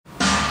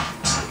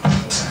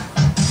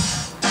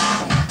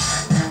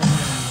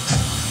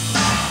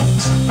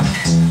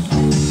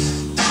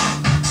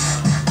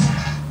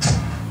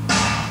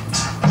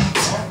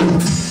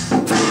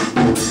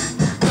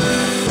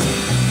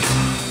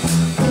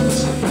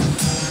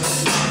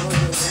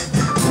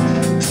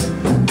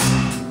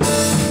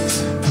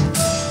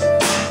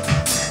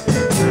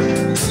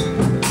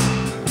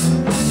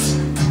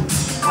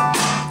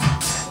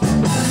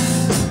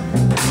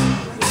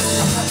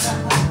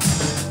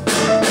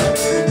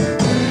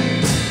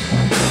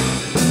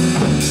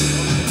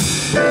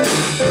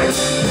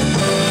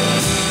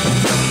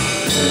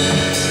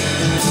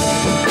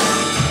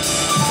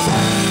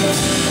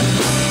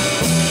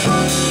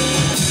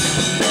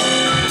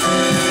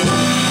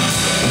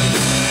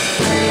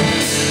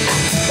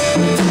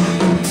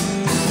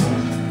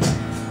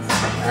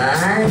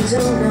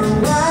don't know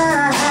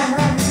why,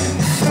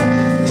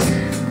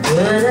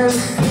 but I'm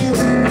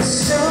feeling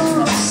so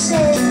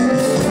sad.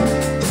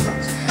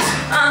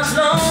 I'm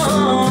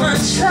gonna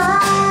try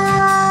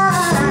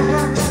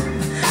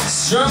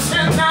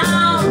something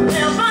I've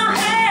never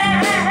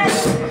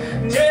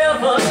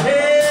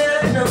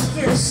had, no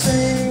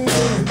kissing.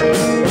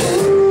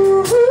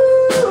 Ooh,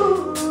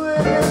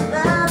 and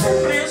I've been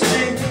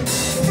missing.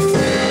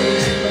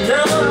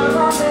 Love,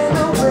 I've been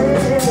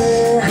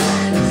away.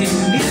 Can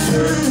you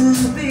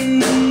be?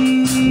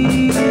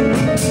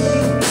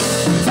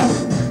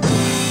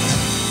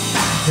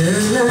 The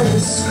night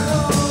is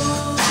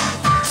cold,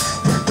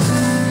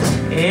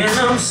 and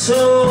I'm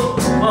so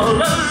all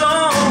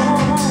alone.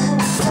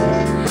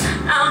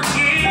 I'll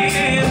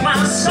give my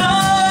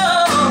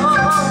soul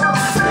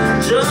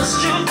just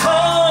to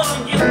call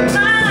you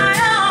my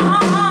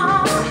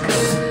own.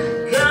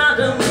 Got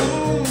a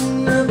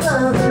moon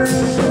above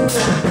me,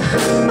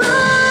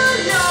 but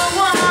no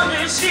one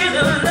is here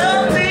to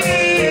love me.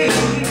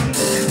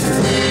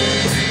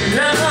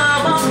 Love,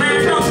 I'm in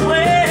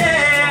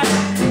nowhere.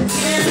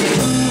 Can you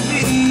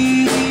be?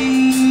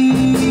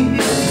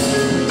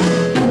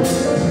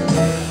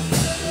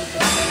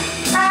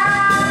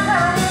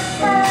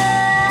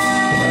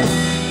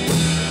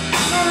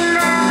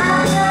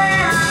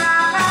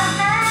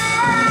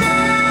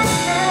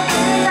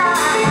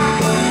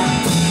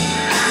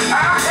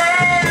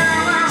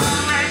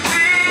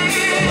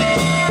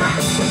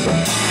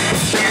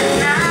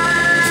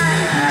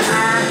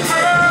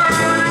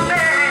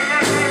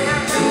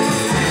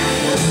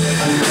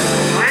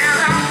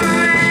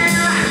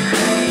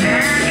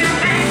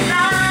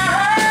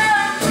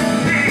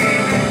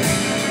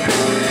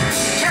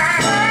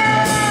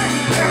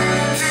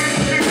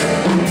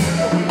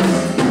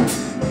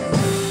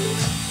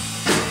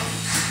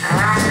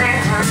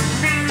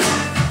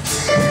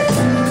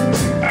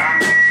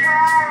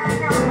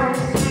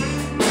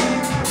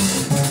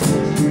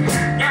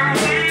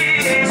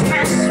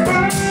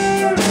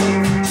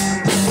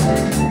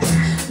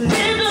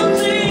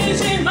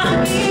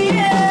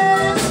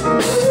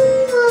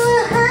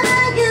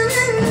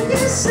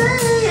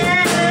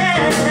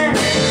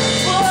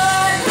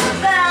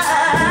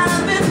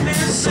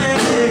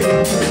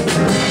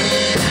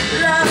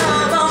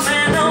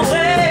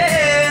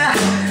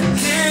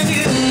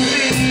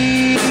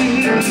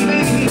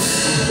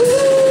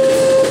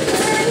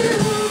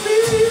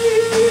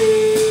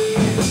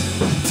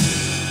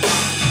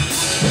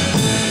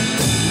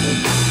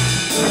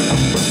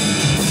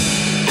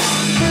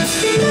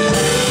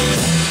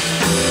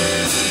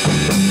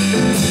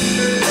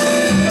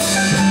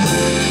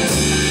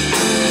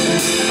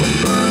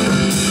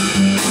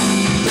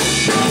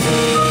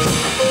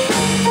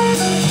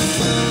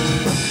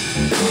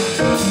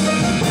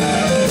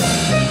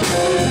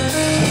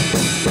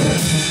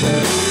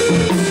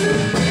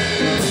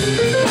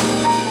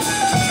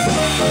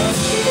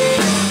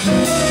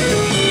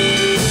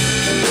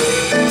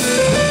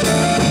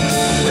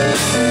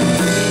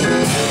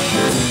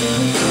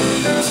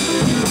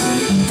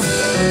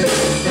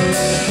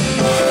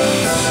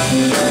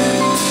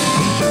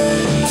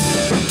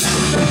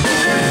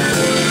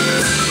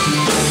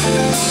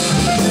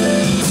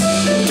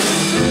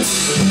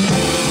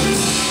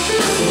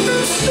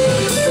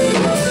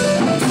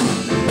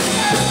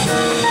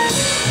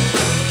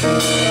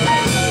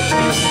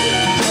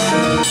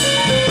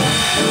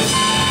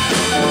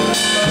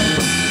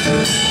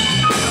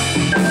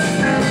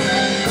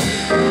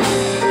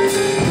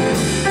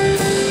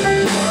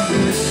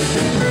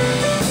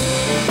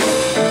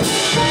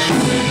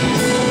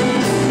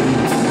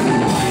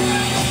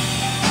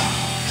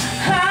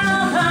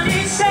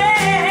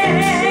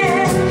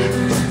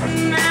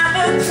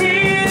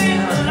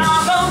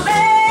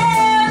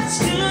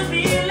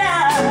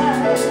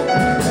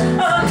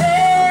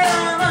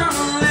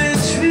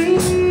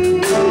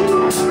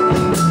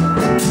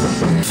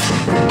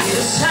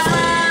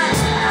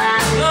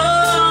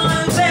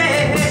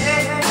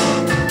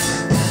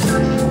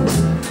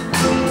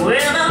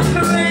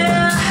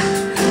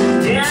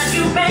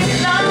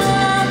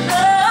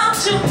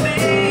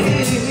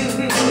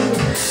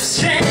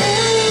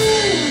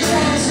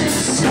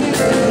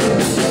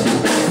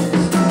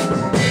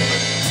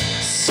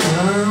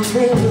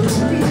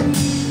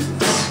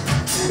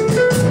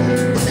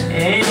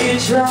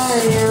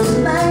 Dry and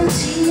my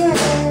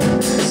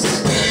tears,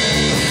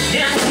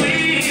 and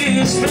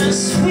whisper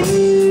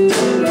sweet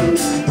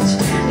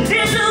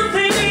little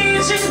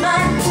things in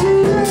my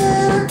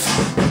ear.